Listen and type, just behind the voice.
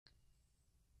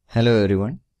Hello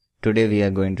everyone. Today we are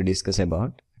going to discuss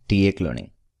about TA cloning.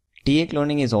 TA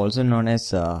cloning is also known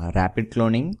as rapid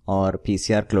cloning or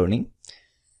PCR cloning.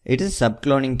 It is a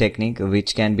subcloning technique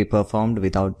which can be performed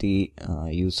without the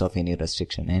use of any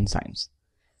restriction enzymes.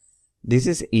 This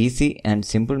is easy and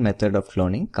simple method of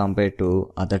cloning compared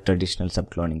to other traditional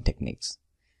subcloning techniques.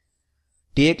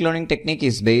 TA cloning technique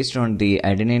is based on the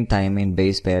adenine thymine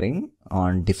base pairing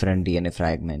on different DNA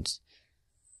fragments.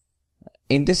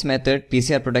 In this method,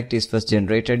 PCR product is first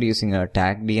generated using a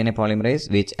Taq DNA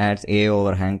polymerase which adds A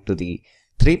overhang to the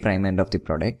 3' end of the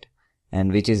product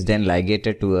and which is then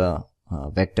ligated to a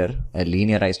vector, a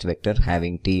linearized vector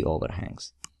having T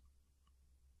overhangs.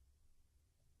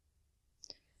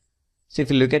 So if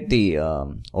you look at the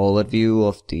overview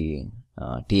of the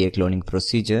TA cloning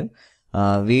procedure,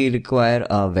 we require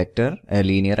a vector, a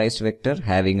linearized vector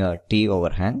having a T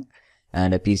overhang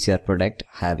and a PCR product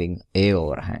having A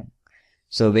overhang.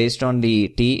 So based on the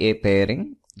TA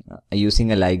pairing,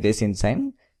 using a ligase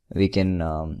enzyme, we can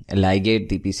ligate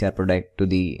the PCR product to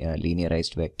the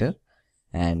linearized vector,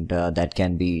 and that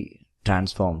can be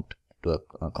transformed to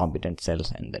a competent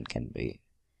cells and then can be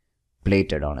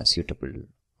plated on a suitable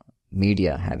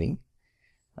media having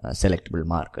selectable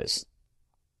markers.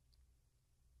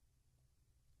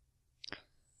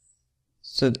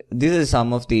 So these are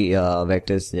some of the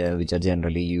vectors which are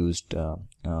generally used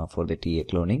for the TA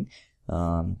cloning.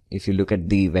 If you look at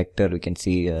the vector, we can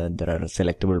see there are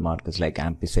selectable markers like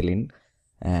ampicillin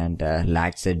and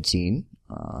laxed gene,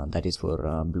 that is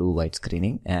for blue-white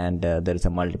screening, and there is a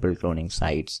multiple cloning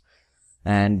sites.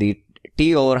 And the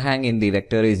T overhang in the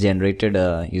vector is generated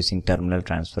using terminal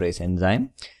transferase enzyme,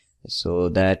 so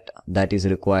that is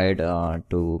required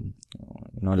to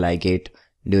ligate.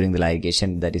 During the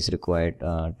ligation, that is required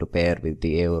to pair with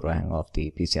the A overhang of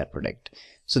the PCR product.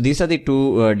 So these are the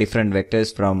two different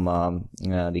vectors from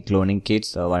the cloning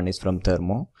kits. One is from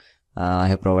Thermo. I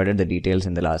have provided the details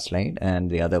in the last slide, and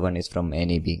the other one is from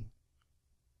NAB.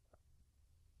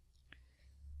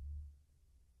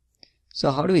 So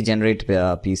how do we generate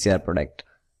PCR product?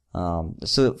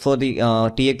 So for the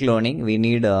TA cloning, we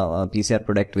need a PCR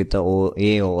product with a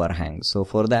overhang. So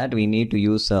for that, we need to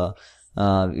use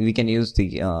we can use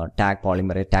the Taq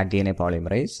DNA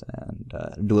polymerase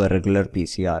and do a regular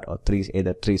PCR or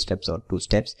either 3 steps or 2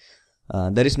 steps.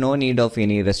 There is no need of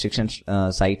any restriction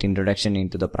site introduction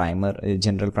into the primer.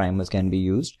 General primers can be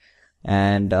used,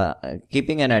 and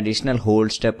keeping an additional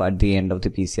hold step at the end of the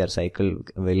PCR cycle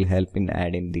will help in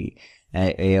adding the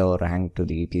A overhang to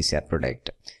the PCR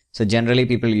product. So generally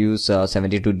people use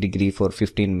 72 degree for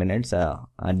 15 minutes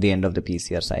at the end of the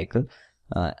PCR cycle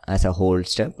as a hold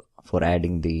step for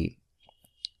adding the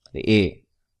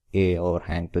A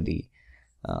overhang to the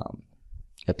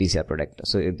PCR product.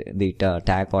 So the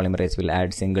Taq polymerase will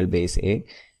add single base A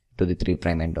to the 3'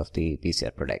 end of the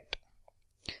PCR product.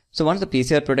 So once the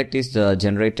PCR product is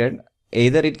generated,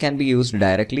 either it can be used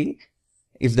directly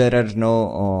if there are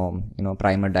no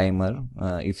primer dimer,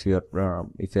 if you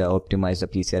optimize the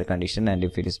PCR condition, and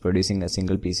if it is producing a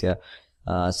single PCR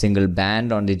single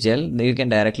band on the gel, then you can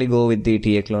directly go with the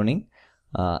TA cloning.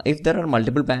 If there are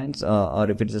multiple bands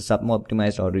or if it is a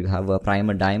sub-optimized or you have a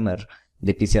primer dimer,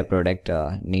 the PCR product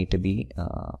need to be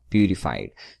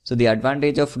purified. So the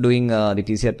advantage of doing the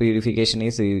PCR purification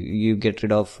is you get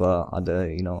rid of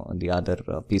the other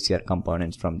PCR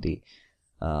components from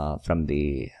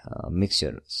the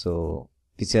mixture. So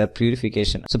PCR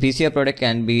purification. So PCR product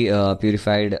can be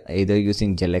purified either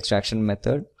using gel extraction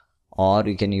method, or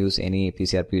you can use any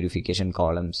PCR purification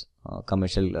columns.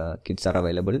 Commercial kits are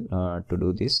available to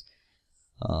do this.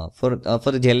 For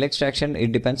the gel extraction,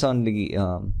 it depends on the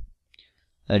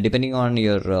depending on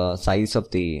your size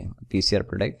of the PCR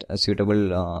product, a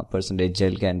suitable percentage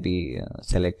gel can be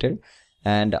selected,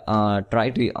 and try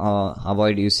to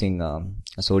avoid using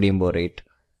sodium borate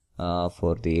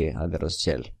for the agarose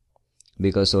gel,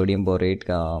 because sodium borate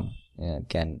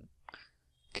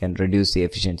can reduce the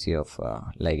efficiency of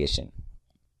ligation.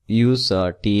 Use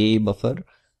TA buffer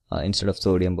instead of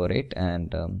sodium borate,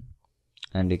 and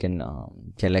you can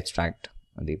gel extract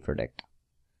the product.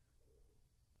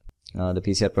 The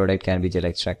PCR product can be gel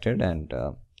extracted and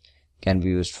can be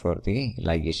used for the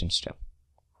ligation step.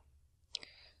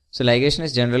 So ligation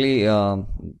is generally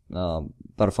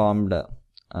performed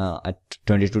at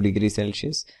 22 degrees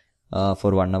Celsius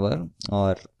for 1 hour,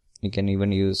 or you can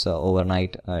even use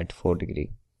overnight at 4 degrees.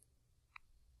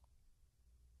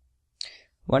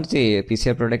 Once the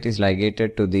PCR product is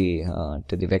ligated to the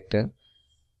vector,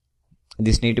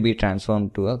 this need to be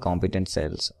transformed to a competent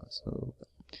cells. So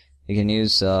you can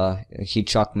use heat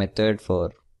shock method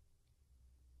for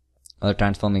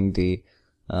transforming the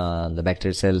the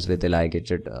bacterial cells with the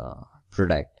ligated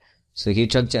product. So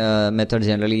heat shock method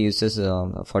generally uses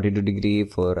 42 degree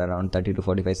for around 30 to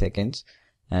 45 seconds,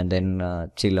 and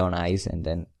then chill on ice, and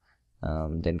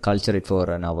then culture it for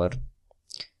an hour.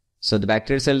 So the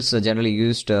bacterial cells are generally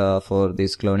used for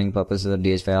these cloning purposes are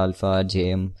DH5 alpha,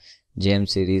 JM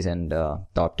series, and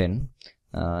top 10.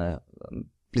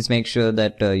 Please make sure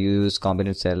that you use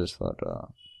combined cells for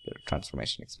your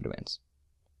transformation experiments.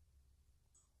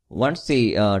 Once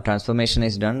the transformation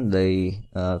is done, the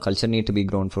culture need to be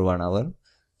grown for 1 hour.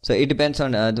 So it depends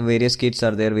on the various kits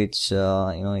are there, which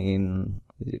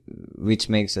which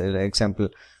makes example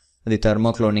the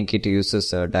thermocloning kit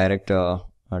uses direct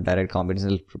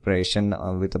combinational preparation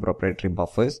with the proprietary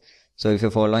buffers. So if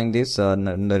you're following this,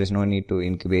 there is no need to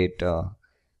incubate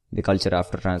the culture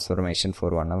after transformation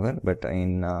for 1 hour. But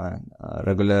in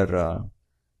regular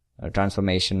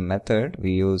transformation method,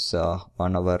 we use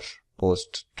 1 hour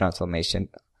post transformation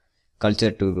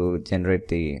culture to generate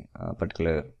the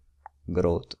particular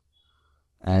growth,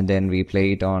 and then we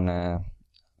play it on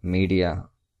media,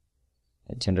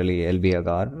 generally LB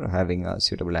agar having a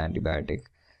suitable antibiotic.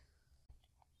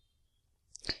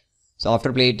 So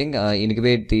after plating,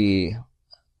 incubate the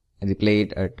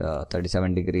plate at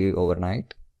 37 degree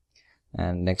overnight,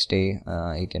 and next day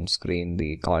you can screen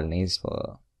the colonies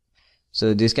for.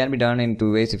 So this can be done in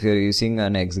 2 ways. If you're using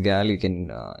an X-gal, you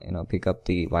can pick up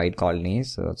the white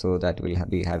colonies, so that will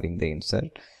be having the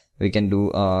insert. We can do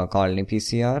a colony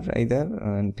PCR either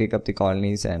and pick up the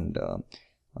colonies and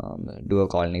do a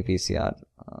colony PCR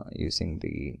using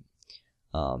the.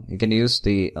 You can use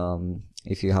the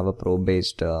if you have a probe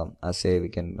based assay, we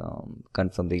can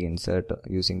confirm the insert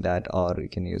using that, or you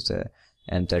can use a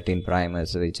M13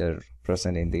 primers which are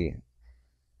present in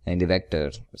the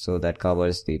vector, so that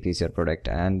covers the PCR product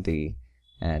and the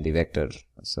vector.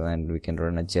 So, and we can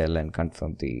run a gel and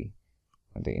confirm the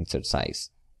insert size.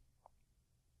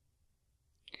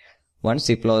 Once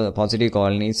the positive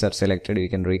colonies are selected, we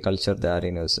can reculture the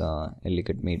arenas in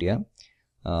liquid media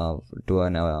to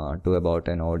about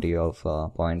an OD of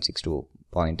 0.6 to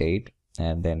 0.8,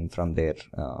 and then from there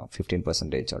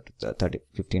 15% or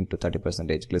 15 to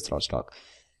 30% glycerol stock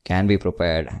can be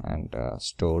prepared and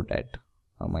stored at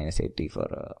 -80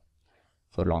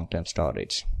 for long-term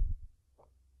storage.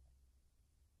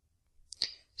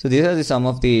 So these are some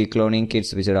of the cloning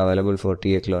kits which are available for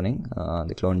TA cloning.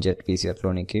 The CloneJet PCR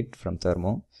cloning kit from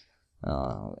Thermo,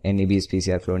 NEB's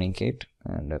PCR cloning kit,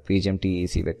 and PGM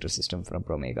TEC vector system from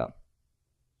Promega.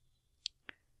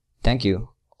 Thank you.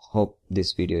 Hope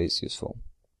this video is useful.